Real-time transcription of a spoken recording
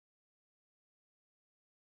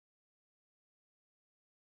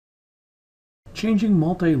Changing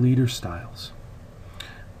multi-leader styles.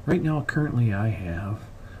 Right now, currently, I have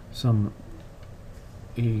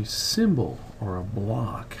a symbol or a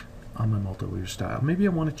block on my multi-leader style. Maybe I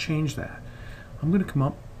want to change that. I'm going to come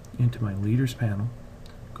up into my leaders panel,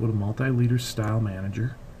 go to multi-leader style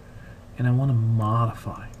manager, and I want to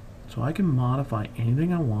modify. So I can modify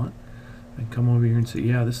anything I want. I can come over here and say,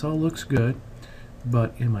 yeah, this all looks good,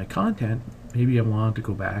 but in my content, maybe I want to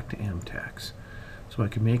go back to MTEX. So I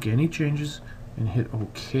can make any changes and hit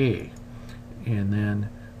OK, and then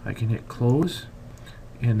I can hit close,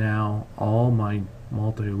 and now all my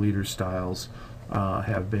multi-leader styles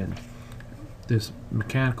this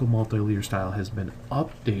mechanical multi-leader style has been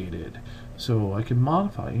updated. So I can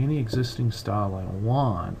modify any existing style I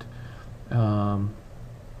want, and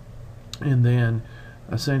then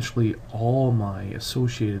essentially all my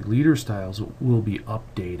associated leader styles will be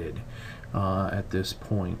updated at this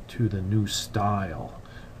point to the new style.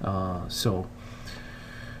 So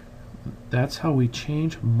that's how we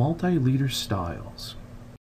change multi-leader styles.